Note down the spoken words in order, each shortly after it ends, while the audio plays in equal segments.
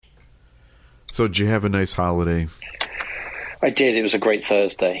So did you have a nice holiday? I did. It was a great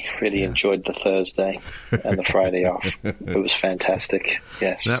Thursday. Really enjoyed the Thursday and the Friday off. It was fantastic.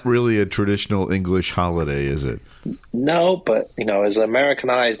 Yes. Not really a traditional English holiday, is it? No, but, as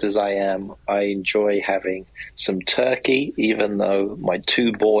Americanized as I am, I enjoy having some turkey, even though my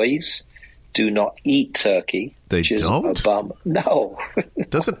two boys do not eat turkey. They don't? Is a bum. No.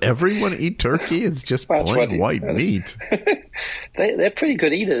 Doesn't everyone eat turkey? It's just plain white meat. They're pretty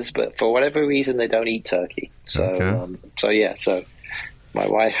good eaters, but for whatever reason, they don't eat turkey. So, So my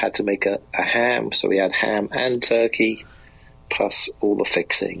wife had to make a ham, so we had ham and turkey, plus all the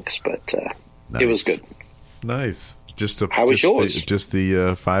fixings. But nice. It was good. Nice. How was yours? Just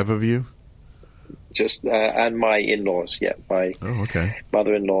the five of you? Just and my in-laws. Yeah, my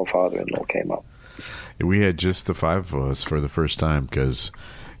mother-in-law and father-in-law came up. We had just the five of us for the first time because,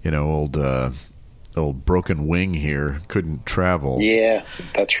 old broken wing here couldn't travel. Yeah,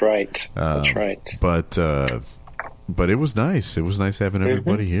 that's right. That's right. But it was nice. It was nice having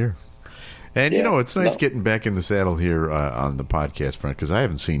everybody here. And, it's nice getting back in the saddle here on the podcast front because I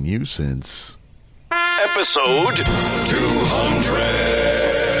haven't seen you since... Episode 200.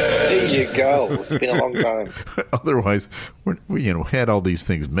 There you go. It's been a long time. Otherwise, we had all these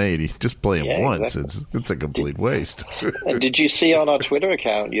things made. You just play them once. Exactly. It's a complete waste. And did you see on our Twitter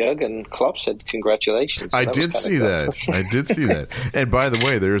account, Jurgen Klopp said congratulations? I did see that. And by the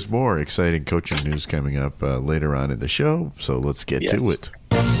way, there's more exciting coaching news coming up later on in the show. So let's get to it.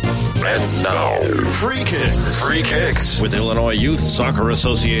 And now, Free Kicks. Free Kicks with Illinois Youth Soccer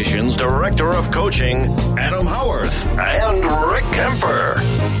Association's Director of Coaching, Adam Howarth, and Rick Kemper.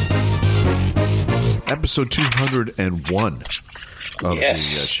 Episode 201 of the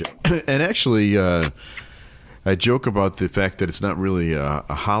show. And actually, I joke about the fact that it's not really a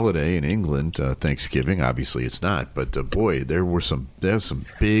holiday in England, Thanksgiving. Obviously, it's not. But, boy, there's some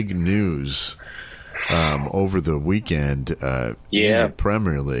big news over the weekend in the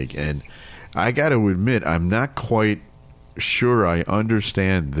Premier League. And I got to admit, I'm not quite sure I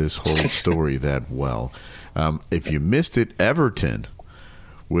understand this whole story that well. If you missed it, Everton,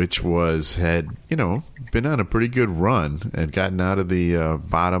 which had been on a pretty good run and gotten out of the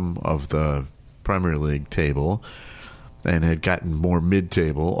bottom of the Premier League table and had gotten more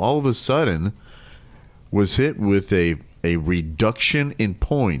mid-table, all of a sudden was hit with a reduction in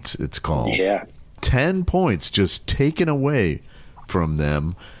points, it's called. Yeah. 10 points just taken away from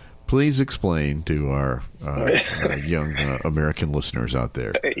them. Please explain to our young American listeners out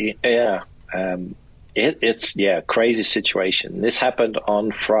there. It's crazy situation. This happened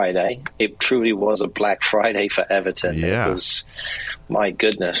on Friday. It truly was a Black Friday for Everton. Yeah. It was, my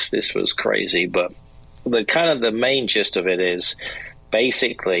goodness, this was crazy. But the main gist of it is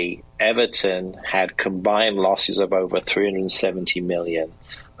basically Everton had combined losses of over 370 million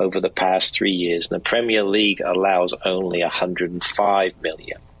over the past 3 years. And the Premier League allows only 105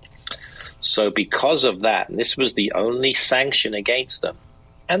 million. So because of that, and this was the only sanction against them,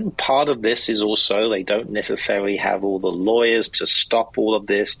 and part of this is also they don't necessarily have all the lawyers to stop all of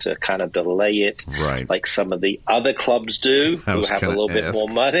this, to kind of delay it, right, like some of the other clubs do who have a little bit more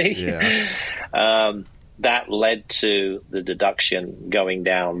money. Yeah. That led to the deduction going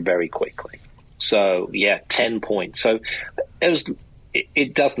down very quickly. So, 10 points. So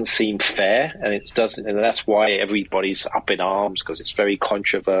it doesn't seem fair, and that's why everybody's up in arms, because it's very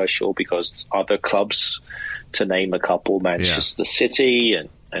controversial, because other clubs, to name a couple, Manchester City and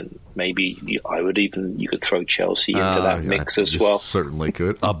maybe you could throw Chelsea into that mix as well. Certainly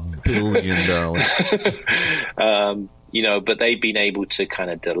could. $1 billion. But they've been able to kind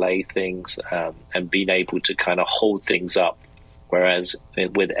of delay things and been able to kind of hold things up. Whereas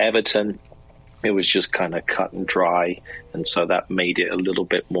with Everton, it was just kind of cut and dry. And so that made it a little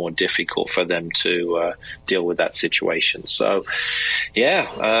bit more difficult for them to deal with that situation. So,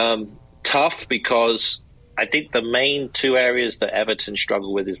 tough, because I think the main two areas that Everton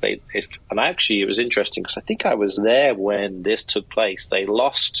struggle with is and actually it was interesting because I think I was there when this took place. They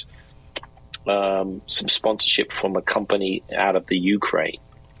lost some sponsorship from a company out of the Ukraine.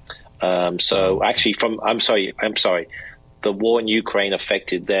 I'm sorry. The war in Ukraine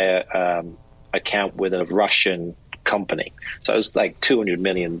affected their account with a Russian company. So it was like £200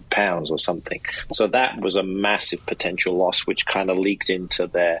 million or something. So that was a massive potential loss, which kind of leaked into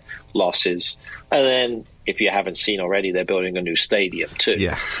their losses. And then, if you haven't seen already, they're building a new stadium too.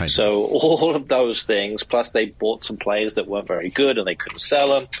 Yeah, so all of those things, plus they bought some players that weren't very good and they couldn't sell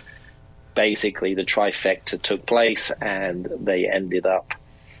them. Basically, the trifecta took place, and they ended up,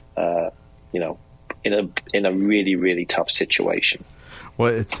 in a really, really tough situation.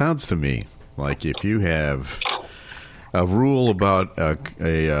 Well, it sounds to me like if you have a rule about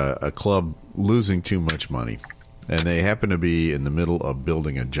a club losing too much money, and they happen to be in the middle of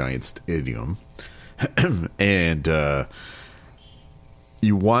building a giant stadium, and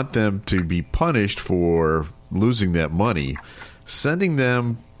you want them to be punished for losing that money. Sending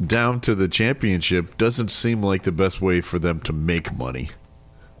them down to the championship doesn't seem like the best way for them to make money.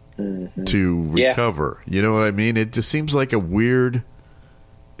 To recover. You know what I mean? It just seems like a weird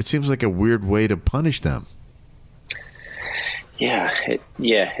way to punish them.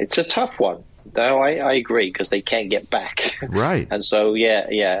 It's a tough one. Though I agree, because they can't get back. Right. And so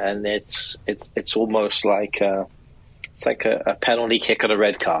and it's almost like a penalty kick and a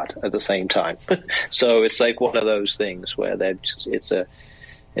red card at the same time. So it's like one of those things where it's a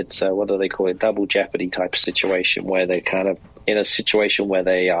what do they call it? Double jeopardy type of situation, where they're kind of in a situation where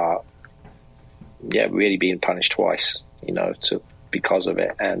they are really being punished twice, because of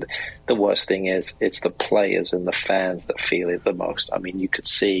it. And the worst thing is it's the players and the fans that feel it the most. I mean, you could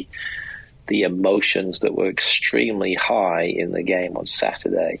see the emotions that were extremely high in the game on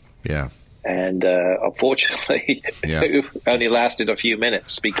Saturday. Yeah. And unfortunately, it only lasted a few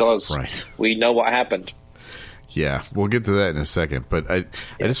minutes because we know what happened. Yeah, we'll get to that in a second. But I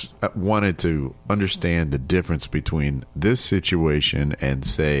just wanted to understand the difference between this situation and,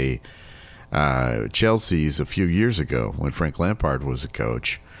 say, Chelsea's a few years ago when Frank Lampard was a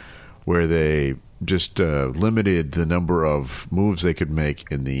coach, where they just limited the number of moves they could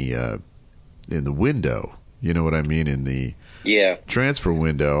make in the window. You know what I mean? In the transfer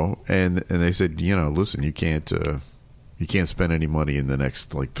window, and they said, listen, you can't spend any money in the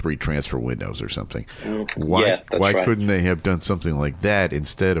next 3 transfer windows or something. Why couldn't they have done something like that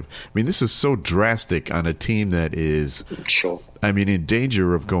instead of? I mean, this is so drastic on a team that is, in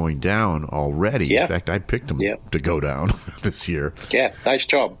danger of going down already. Yeah. In fact, I picked them to go down this year. Yeah, nice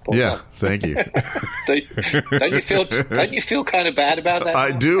job. Thank you. Don't you feel kind of bad about that?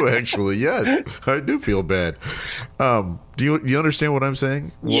 I do, actually. Yes, I do feel bad. Do you understand what I'm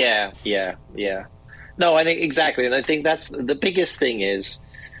saying? Yeah. No, I think exactly, and I think that's the biggest thing is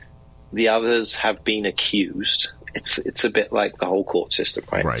the others have been accused. It's a bit like the whole court system,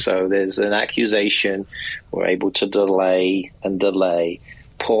 right? So there's an accusation. We're able to delay.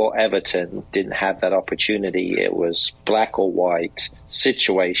 Poor Everton didn't have that opportunity. It was black or white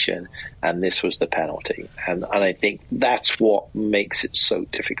situation, and this was the penalty. And I think that's what makes it so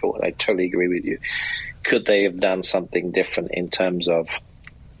difficult. I totally agree with you. Could they have done something different in terms of?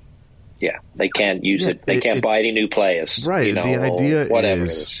 Yeah, they can't use it. They can't buy any new players. Right. The idea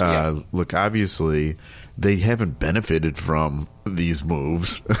is, look, obviously, they haven't benefited from these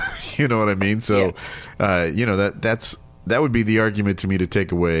moves. You know what I mean? So, that would be the argument to me to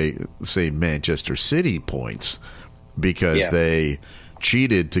take away, say, Manchester City points because they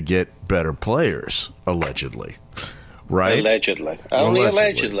cheated to get better players, allegedly. Right? Allegedly. Only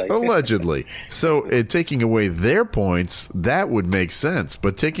allegedly. Allegedly. So taking away their points, that would make sense.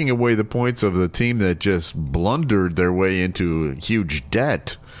 But taking away the points of the team that just blundered their way into huge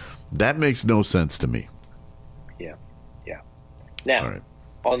debt, that makes no sense to me. Yeah. Now,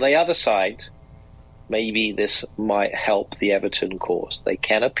 on the other side, maybe this might help the Everton cause. They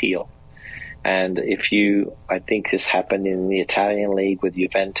can appeal. And I think this happened in the Italian league with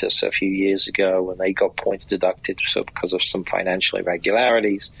Juventus a few years ago when they got points deducted because of some financial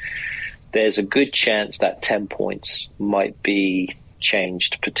irregularities. There's a good chance that 10 points might be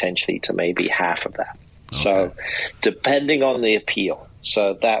changed potentially to maybe half of that. Okay. So depending on the appeal.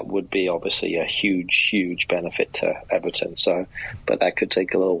 So that would be obviously a huge, huge benefit to Everton. But that could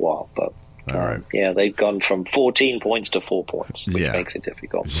take a little while. But all right. They've gone from 14 points to 4 points, which makes it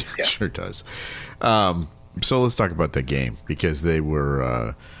difficult. It sure does. So let's talk about the game because they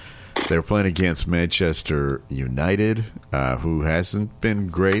were playing against Manchester United, who hasn't been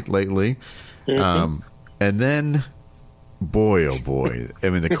great lately. And then, boy, oh boy! I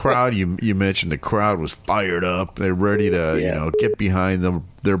mean, the crowd. You mentioned the crowd was fired up. They're ready to get behind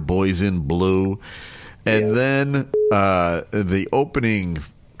their boys in blue. And then the opening.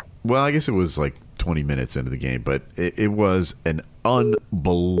 Well, I guess it was 20 minutes into the game, but it was an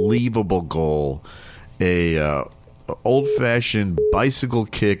unbelievable goal. A old-fashioned bicycle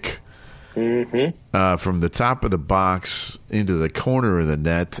kick from the top of the box into the corner of the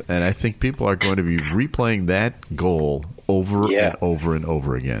net, and I think people are going to be replaying that goal over and over and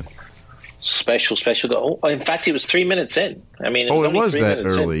over again. Special goal. In fact, it was 3 minutes in. I mean, it was that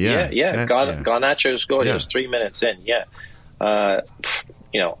early. In. Yeah. Garnacho scored. It was 3 minutes in. Yeah.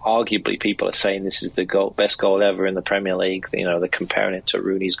 Arguably people are saying this is the best goal ever in the Premier League. They're comparing it to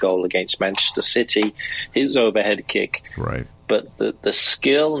Rooney's goal against Manchester City, his overhead kick. Right. But the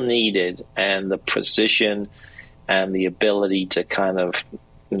skill needed and the precision and the ability to kind of,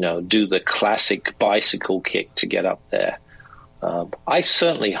 do the classic bicycle kick to get up there. I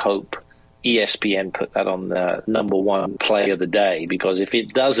certainly hope ESPN put that on the number one play of the day, because if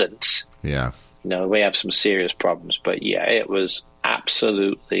it doesn't, we have some serious problems. But yeah, it was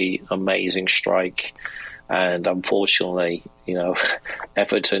absolutely amazing strike, and unfortunately,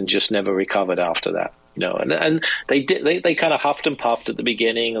 Everton just never recovered after that. And they kind of huffed and puffed at the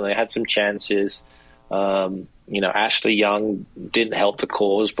beginning, and they had some chances. Ashley Young didn't help the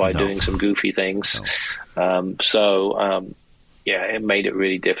cause by doing some goofy things. It made it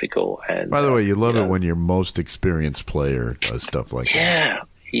really difficult. And by the way, you love it when your most experienced player does stuff like that.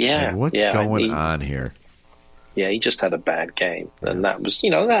 Yeah. Like, what's going on here? Yeah, he just had a bad game, and that was,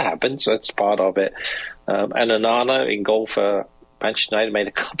 that happens. That's part of it. And Onana in goal for Manchester United made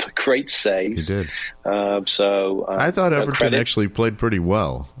a couple of great saves. He did. I thought Everton actually played pretty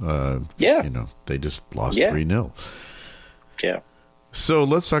well. They just lost 3-0. Yeah. So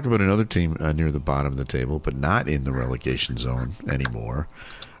let's talk about another team near the bottom of the table, but not in the relegation zone anymore.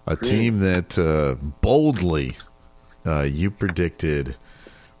 A team that boldly you predicted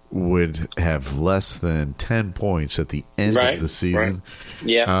would have less than 10 points at the end of the season. Right.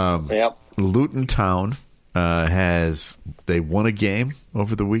 Yeah. Luton Town they won a game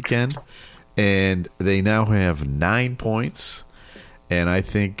over the weekend, and they now have 9 points. And I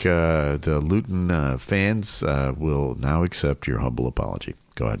think the Luton fans will now accept your humble apology.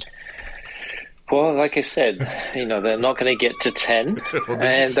 Go ahead. Well, like I said, they're not going to get to 10,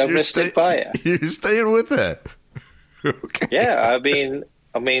 and I'm going to stick by it. You're staying with that. Okay. Yeah,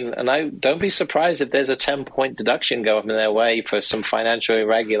 and don't be surprised if there's a 10-point deduction going their way for some financial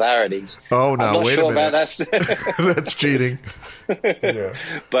irregularities. Oh, no, I'm not wait sure a minute. about that. That's cheating. Yeah.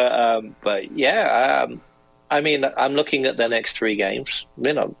 I'm looking at their next 3 games.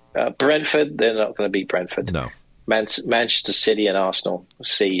 Brentford, they're not going to beat Brentford. No. Manchester City and Arsenal,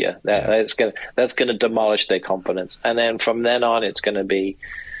 see ya. That's going to demolish their confidence. And then from then on, it's going to be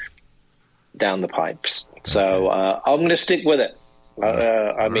down the pipes. So I'm going to stick with it.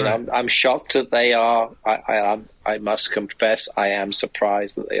 I'm shocked that they are. I must confess, I am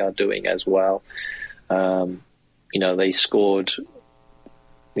surprised that they are doing as well. They scored,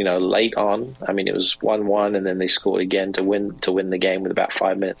 late on. It was 1-1, and then they scored again to win the game with about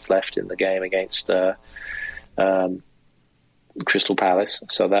 5 minutes left in the game against Crystal Palace.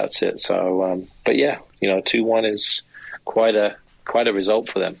 So that's it. So, 2-1 is quite a result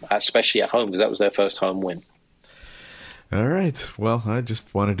for them, especially at home, because that was their first home win. All right. Well, I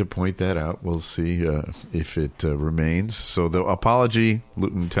just wanted to point that out. We'll see if it remains. So the apology,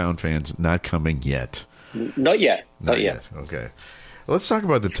 Luton Town fans, not coming yet. Not yet. Okay. Let's talk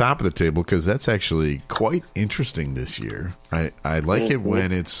about the top of the table, because that's actually quite interesting this year. I like it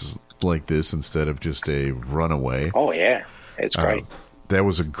when it's like this instead of just a runaway. Oh, yeah. It's great. That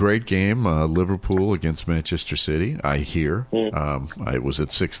was a great game, Liverpool against Manchester City, I hear. I was at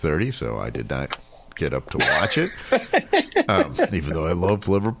 6:30, so I did not get up to watch it, even though I love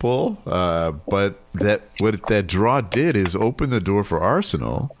Liverpool. But what that draw did is open the door for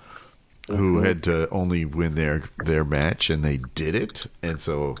Arsenal, who had to only win their match, and they did it. And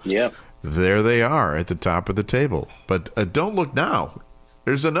so there they are at the top of the table. But don't look now.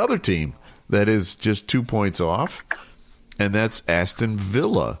 There's another team that is just 2 points off, and that's Aston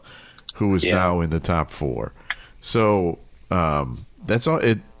Villa, who is now in the top 4. So that's all.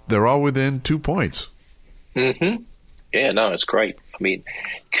 They're all within 2 points. Mm-hmm. Yeah, no, it's great.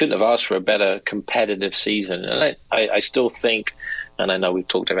 Couldn't have asked for a better competitive season. And I still think, and I know we've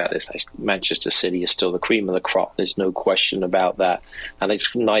talked about this, Manchester City is still the cream of the crop. There's no question about that. And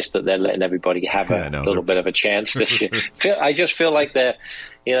it's nice that they're letting everybody have a little bit of a chance this year. I just feel like they're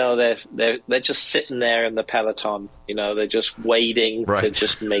just sitting there in the peloton. They're just waiting to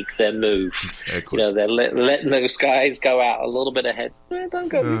just make their move. Exactly. They're letting those guys go out a little bit ahead. Don't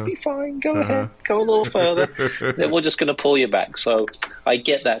go, you'll be fine. Go ahead, go a little further. Then we're just going to pull you back. So I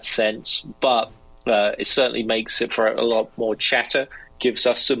get that sense, but it certainly makes it for a lot more chatter. Gives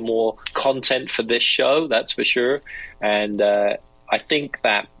us some more content for this show, that's for sure. And I think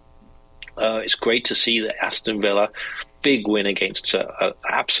that it's great to see that Aston Villa, big win against an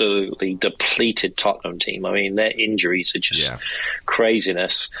absolutely depleted Tottenham team. Their injuries are just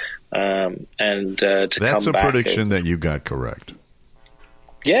craziness. That's a prediction that you got correct.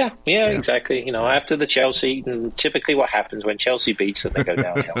 Yeah, exactly. After the Chelsea, and typically what happens when Chelsea beats them, they go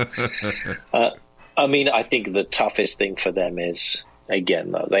downhill. I think the toughest thing for them is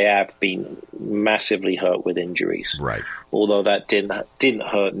again, though, they have been massively hurt with injuries. Right. Although that didn't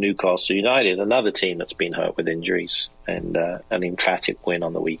hurt Newcastle United, another team that's been hurt with injuries, and an emphatic win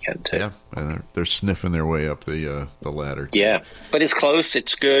on the weekend too. Yeah, and they're sniffing their way up the ladder. Yeah, but it's close.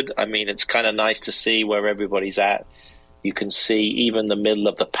 It's good. I mean, it's kind of nice to see where everybody's at. You can see even the middle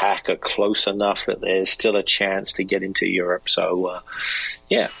of the pack are close enough that there's still a chance to get into Europe. So,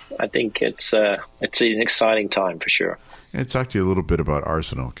 I think it's an exciting time for sure. And talk to you a little bit about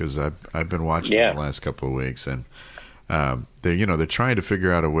Arsenal, because I've been watching them the last couple of weeks, and they're trying to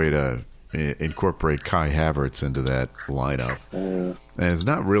figure out a way to incorporate Kai Havertz into that lineup, and it's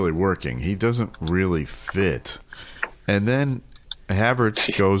not really working. He doesn't really fit. And then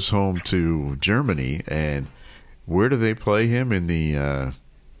Havertz goes home to Germany, and where do they play him in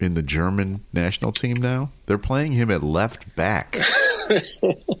the German national team now? They're playing him at left back.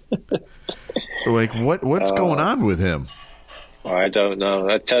 Like what's going on with him? I don't know.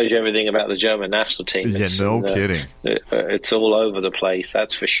 That tells you everything about the German national team. Yeah, kidding. It's all over the place,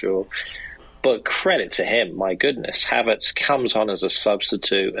 that's for sure. But credit to him, my goodness. Havertz comes on as a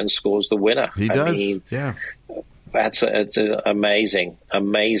substitute and scores the winner. He does, yeah. It's an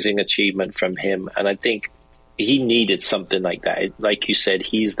amazing achievement from him. And I think he needed something like that. Like you said,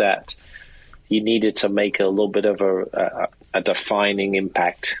 he needed to make a little bit of a defining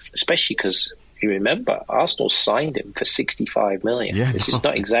impact, especially because you remember Arsenal signed him for $65 million. Yeah, this is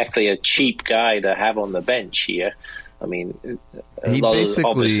not exactly a cheap guy to have on the bench here. I mean, he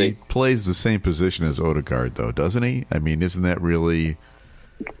basically plays the same position as Odegaard, though, doesn't he? I mean, isn't that really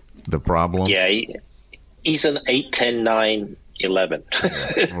the problem? Yeah, he's an 8, 10, 9, 11.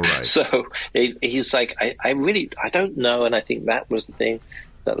 Yeah, right. So he's like, I don't know, and I think that was the thing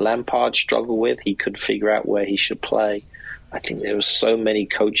that Lampard struggled with. He could figure out where he should play. I think there were so many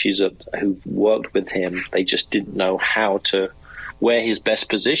coaches who worked with him. They just didn't know where his best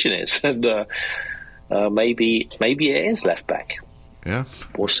position is. And maybe it is left back. Yeah.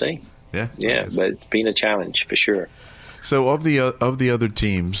 We'll see. Yeah. Yeah, but it's been a challenge for sure. So of the other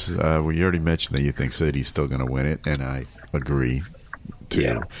teams, you already mentioned that you think City's still going to win it, and I agree too.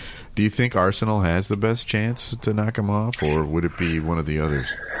 Yeah. Do you think Arsenal has the best chance to knock them off, or would it be one of the others?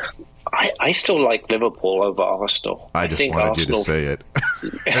 I still like Liverpool over Arsenal. I just wanted you to say it.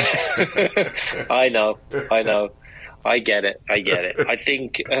 I know. I get it. I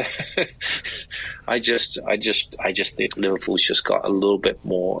think I just think Liverpool's just got a little bit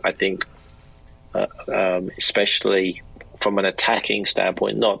more. I think, especially from an attacking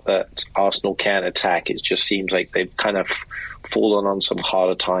standpoint, not that Arsenal can attack. It just seems like they've kind of fallen on some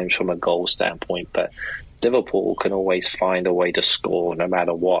harder times from a goal standpoint, but Liverpool can always find a way to score no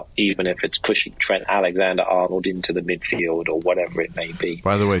matter what, even if it's pushing Trent Alexander-Arnold into the midfield or whatever it may be.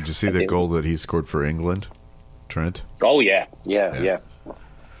 By the way, did you see the goal that he scored for England, Trent? Oh, yeah.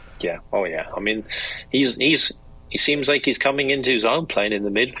 Oh, yeah. I mean, he seems like he's coming into his own playing in the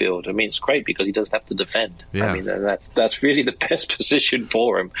midfield. I mean, it's great because he doesn't have to defend. Yeah. I mean, that's really the best position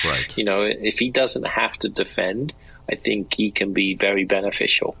for him. Right. You know, if he doesn't have to defend, I think he can be very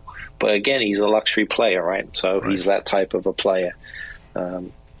beneficial. But again, he's a luxury player, right? So he's that type of a player.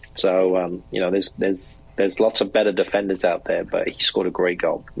 You know, there's lots of better defenders out there, but he scored a great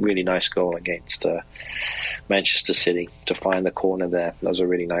goal, really nice goal against Manchester City to find the corner there. That was a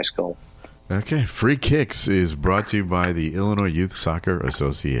really nice goal. Okay, Free Kicks is brought to you by the Illinois Youth Soccer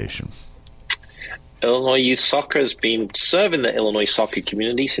Association. Illinois Youth Soccer has been serving the Illinois soccer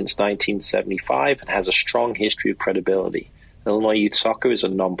community since 1975 and has a strong history of credibility. Illinois Youth Soccer is a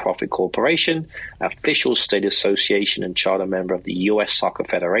non-profit corporation, official state association and charter member of the U.S. Soccer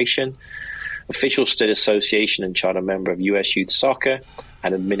Federation, official state association and charter member of U.S. Youth Soccer,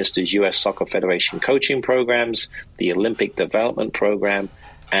 and administers U.S. Soccer Federation coaching programs, the Olympic Development Program,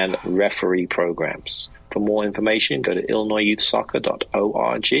 and referee programs. For more information, go to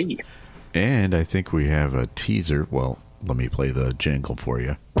illinoisyouthsoccer.org. And I think we have a teaser. Well, let me play the jingle for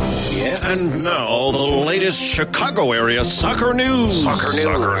you. Yeah. And now, the latest Chicago area soccer news. Soccer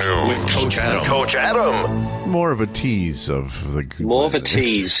news. With Coach Adam. Coach Adam. More of a tease of the... More of a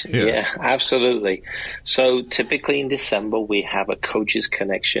tease. Yes. Yeah, absolutely. So typically in December, we have a Coaches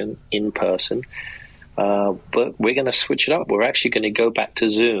Connection in person. But we're going to switch it up. We're actually going to go back to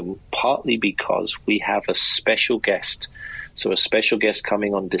Zoom, partly because we have a special guest. So a special guest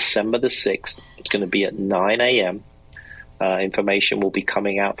coming on December the 6th. It's going to be at 9 a.m. Information will be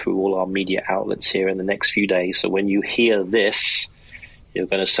coming out through all our media outlets here in the next few days. So when you hear this, you're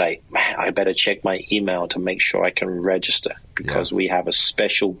going to say, I better check my email to make sure I can register, because we have a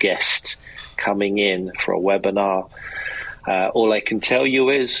special guest coming in for a webinar. All I can tell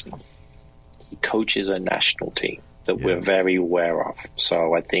you is he coaches a national team. that we're very aware of.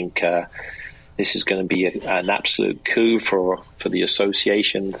 So I think this is going to be an absolute coup for the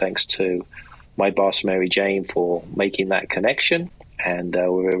association, thanks to my boss, Mary Jane, for making that connection. And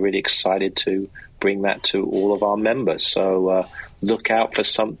we're really excited to bring that to all of our members. So look out for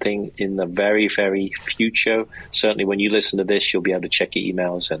something in the very, very future. Certainly when you listen to this, you'll be able to check your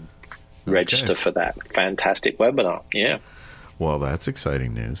emails and register for that fantastic webinar. Yeah. Well, that's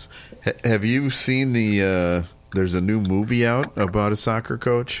exciting news. Have you seen there's a new movie out about a soccer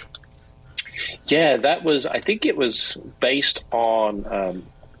coach? Yeah, I think it was based on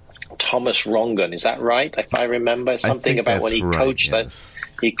Thomas Rongen. Is that right? If I remember something about when he coached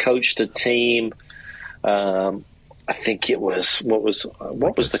he coached a team. I think it was what was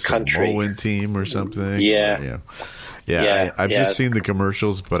the country? Samoan team or something. Yeah. I've just seen the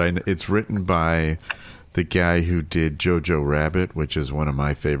commercials, but it's written by the guy who did Jojo Rabbit, which is one of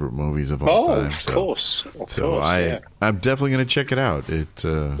my favorite movies of all time. Of course. I'm definitely going to check it out. It's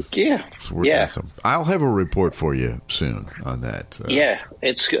awesome. I'll have a report for you soon on that.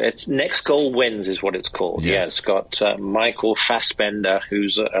 It's Next Goal Wins is what it's called. Yes. Yeah, it's got Michael Fassbender,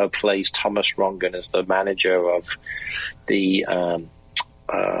 who's plays Thomas Rongen as the manager of the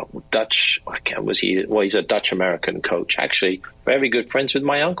Dutch. He's a Dutch American coach. Actually, very good friends with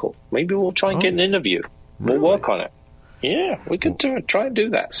my uncle. Maybe we'll try and get an interview. We'll work on it. Yeah, we could try and do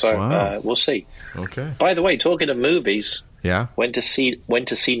that. So we'll see. Okay. By the way, talking of movies, went to see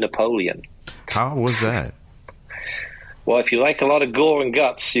Napoleon. How was that? Well, if you like a lot of gore and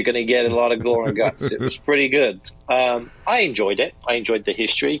guts, you're going to get a lot of gore and guts. It was pretty good. I enjoyed it. I enjoyed the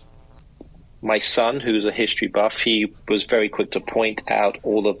history. My son, who's a history buff, he was very quick to point out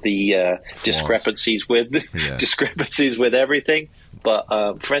all of the discrepancies with everything.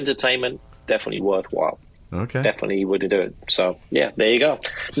 But for entertainment, definitely worthwhile. Okay. Definitely would do it. So, yeah, there you go.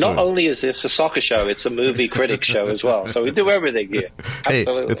 Not only is this a soccer show, it's a movie critic show as well. So we do everything here.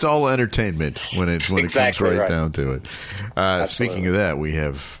 Absolutely. Hey, it's all entertainment when it comes right down to it. Speaking of that, we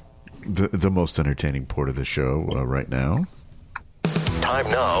have the most entertaining part of the show right now. Time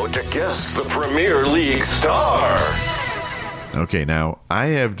now to guess the Premier League star. Okay, now I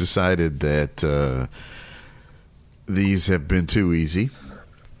have decided that these have been too easy.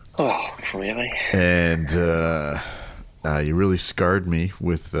 Oh, really? And you really scarred me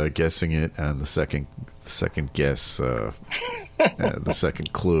with guessing it on the second guess, the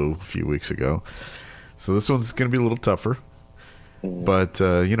second clue a few weeks ago. So this one's going to be a little tougher. But,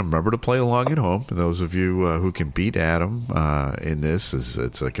 remember to play along at home. And those of you who can beat Adam in this,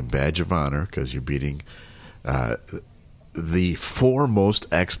 it's like a badge of honor because you're beating the foremost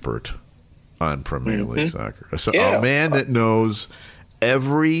expert on Premier League soccer. So a man that knows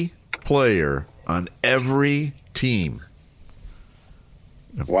every player on every team.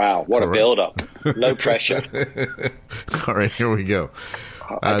 Wow, what a build-up. No pressure. All right, here we go.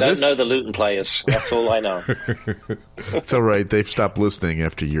 I don't know the Luton players. That's all I know. It's all right. They've stopped listening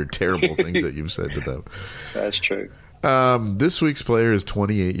after your terrible things that you've said to them. That's true. This week's player is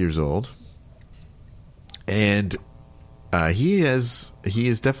 28 years old. And he is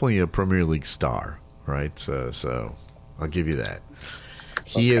definitely a Premier League star, right? So I'll give you that.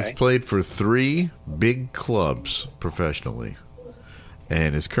 He has played for 3 big clubs professionally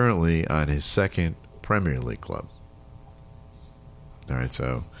and is currently on his second Premier League club. All right,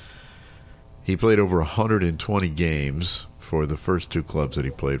 so he played over 120 games for the first 2 clubs that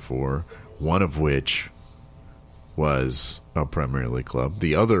he played for, one of which was a Premier League club,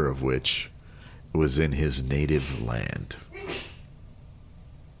 the other of which was in his native land,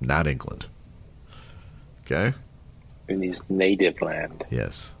 not England. Okay? In his native land.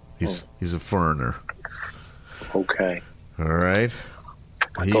 Yes. He's a foreigner. Okay. All right.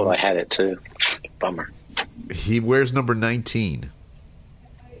 I thought I had it too. Bummer. He wears number 19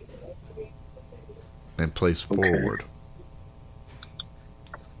 and plays forward.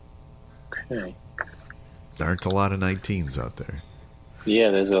 Okay. There aren't a lot of 19s out there.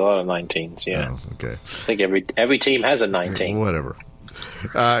 Yeah, there's a lot of 19s, yeah. Oh, okay. I think every team has a 19. Whatever.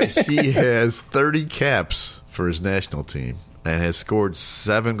 He has 30 caps for his national team and has scored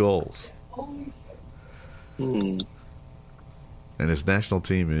 7 goals. And his national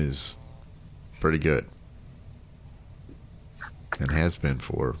team is pretty good. And has been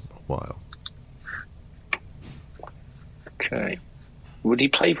for a while. Okay. Would he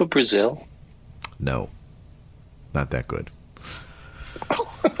play for Brazil? No. Not that good.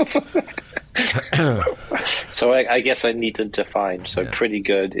 So I guess I need to define. So pretty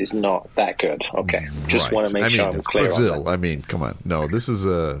good is not that good. Okay. Just want to make sure I'm clear Brazil. on that. I mean, come on. No, this is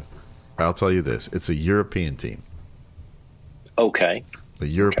I'll tell you this. It's a European team. Okay. The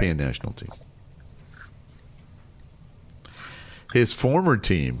European national team. His former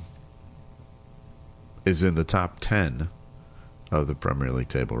team is in the top 10 of the Premier League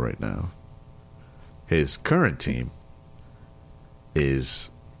table right now. His current team is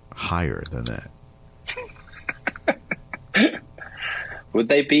higher than that. Would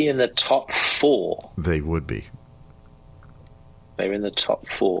they be in the top 4? They would be. They're in the top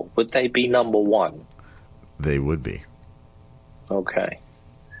 4. Would they be number 1? They would be. Okay.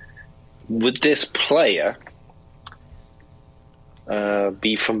 Would this player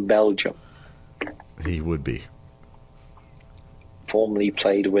be from Belgium? He would be. Formerly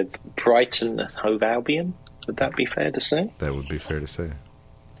played with Brighton and Hove Albion. Would that be fair to say? That would be fair to say.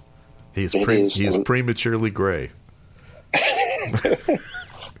 He is prematurely gray.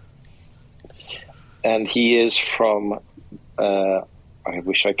 And he is from, I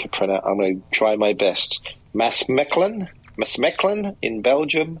wish I could pronounce, I'm going to try my best, Maasmechelen in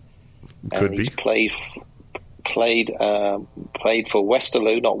Belgium. Could and be. He's played for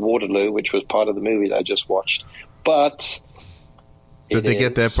Westerlo, not Waterloo, which was part of the movie that I just watched. But did they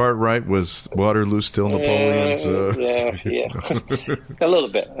get that part right? Was Waterloo still Napoleon's? Yeah. a little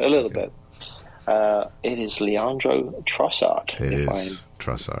bit. It is Leandro Trossard. It is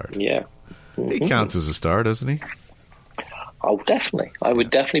Trossard. Yeah. He counts as a star, doesn't he? Oh, definitely. I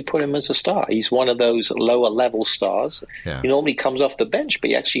would definitely put him as a star. He's one of those lower-level stars. Yeah. He normally comes off the bench, but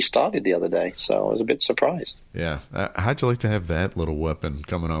he actually started the other day, so I was a bit surprised. Yeah. How'd you like to have that little weapon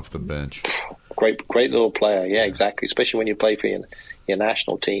coming off the bench? Great little player. Yeah, exactly. Especially when you play for your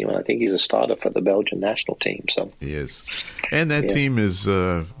national team. And I think he's a starter for the Belgian national team. So he is. And that team is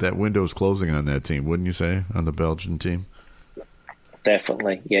that window is closing on that team, wouldn't you say, on the Belgian team?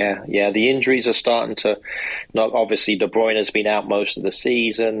 Definitely, yeah. The injuries are starting to. Not obviously, De Bruyne has been out most of the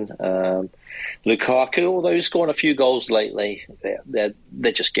season. Lukaku, although he's scoring a few goals lately, they're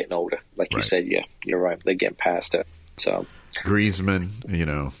just getting older. Like you said, yeah, you're right. They're getting past it. So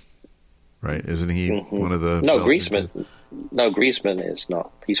Griezmann, right? Isn't he one of the? No, Griezmann is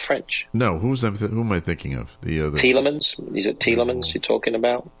not. He's French. No, who am I thinking of? The other Tielemans. Is it Tielemans you're talking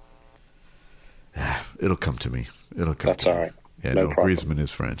about? It'll come to me. That's all right. Yeah, no Griezmann is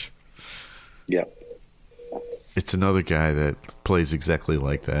French. Yeah. It's another guy that plays exactly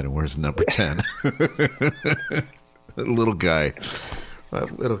like that and wears number 10. A little guy.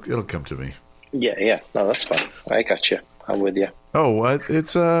 It'll come to me. Yeah. No, that's fine. I got you. I'm with you. Oh, what?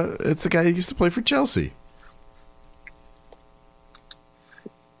 It's the guy who used to play for Chelsea.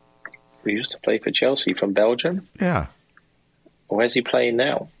 He used to play for Chelsea from Belgium? Yeah. Where's he playing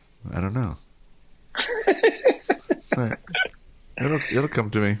now? I don't know. Right. It'll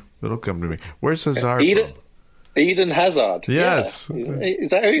come to me. Where's Hazard? Eden Hazard. Yes. Yeah. Is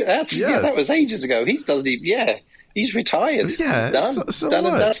that yes. Yeah, that was ages ago. He's retired. Yeah. Done what? And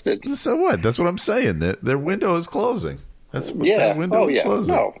dusted. So what? That's what I'm saying. Their window is closing. That window is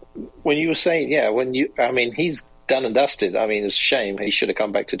closing. No. When you were saying, he's done and dusted. I mean, it's a shame. He should have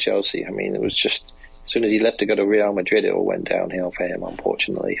come back to Chelsea. I mean, it was just as soon as he left to go to Real Madrid, it all went downhill for him,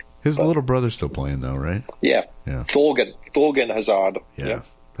 unfortunately. His little brother's still playing, though, right? Yeah. Thorgan Hazard. Yeah.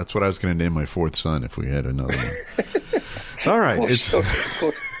 That's what I was going to name my fourth son if we had another one. All right.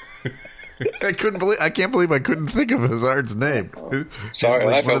 I can't believe I couldn't think of Hazard's name. Sorry,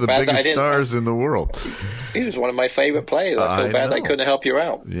 he's like one of the biggest stars in the world. He was one of my favorite players. I feel bad I couldn't help you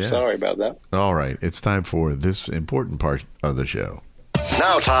out. Yeah. Sorry about that. All right. It's time for this important part of the show.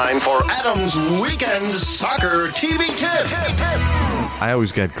 Now time for Adam's Weekend Soccer TV Tip. I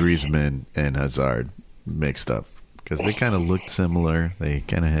always got Griezmann and Hazard mixed up because they kind of looked similar. They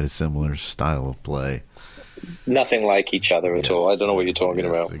kind of had a similar style of play. Nothing like each other at all. I don't know what you're talking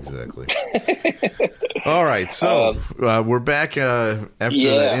about. Exactly. All right, so we're back after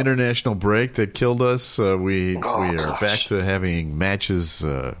that international break that killed us. We are back to having matches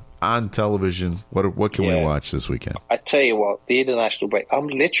on television. What can we watch this weekend? I tell you what, the international break, I'm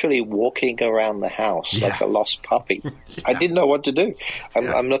literally walking around the house like a lost puppy. I didn't know what to do. I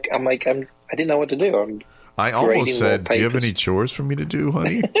didn't know what to do. I almost said, do you have any chores for me to do,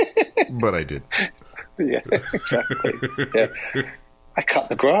 honey? But I did. Yeah, exactly. Yeah. I cut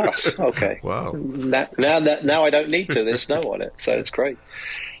the grass. Okay. Wow. Now I don't need to. There's snow on it, so it's great.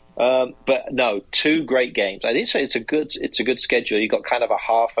 But no, two great games. I think so. It's a good schedule. You got kind of a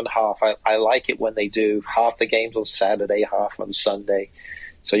half and half. I like it when they do half the games on Saturday, half on Sunday.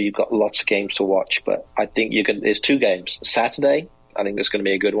 So you've got lots of games to watch. But I think there's two games. Saturday, I think there's going to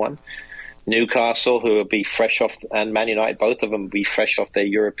be a good one. Newcastle, who will be fresh off, and Man United, both of them will be fresh off their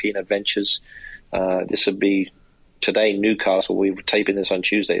European adventures. This would be today. Newcastle, we were taping this on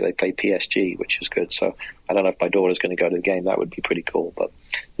Tuesday. They play PSG, which is good. So I don't know if my daughter's going to go to the game. That would be pretty cool. But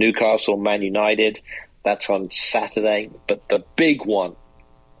Newcastle, Man United, That's on Saturday. But the big one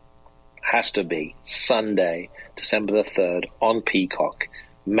has to be Sunday, December the 3rd, on Peacock.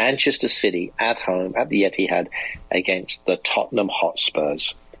 Manchester City at home at the Etihad against the Tottenham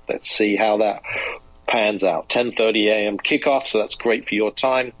Hotspurs. Let's see how that pans out. 10:30 a.m. kickoff, so that's great for your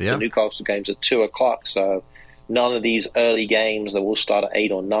time. Yeah. The Newcastle game's at 2 o'clock, so none of these early games that will start at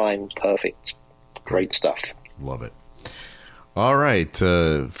 8 or 9. Perfect. Great stuff. Love it. All right.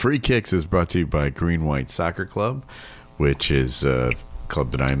 Free Kicks is brought to you by Green White Soccer Club, which is a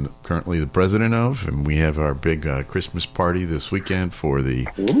club that I'm currently the president of, and we have our big Christmas party this weekend for the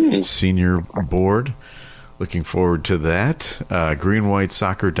senior board. Looking forward to that.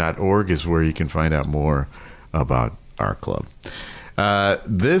 Greenwhitesoccer.org is where you can find out more about our club.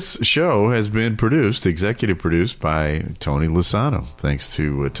 This show has been executive produced by Tony Lasano. Thanks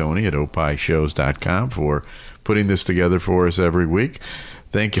to Tony at opishows.com for putting this together for us every week.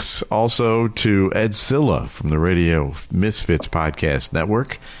 Thanks also to Ed Silla from the Radio Misfits Podcast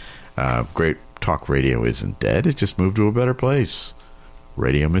Network. Great talk radio isn't dead. It just moved to a better place.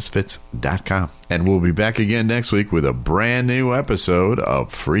 RadioMisfits.com. And we'll be back again next week with a brand new episode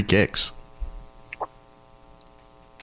of Free Kicks.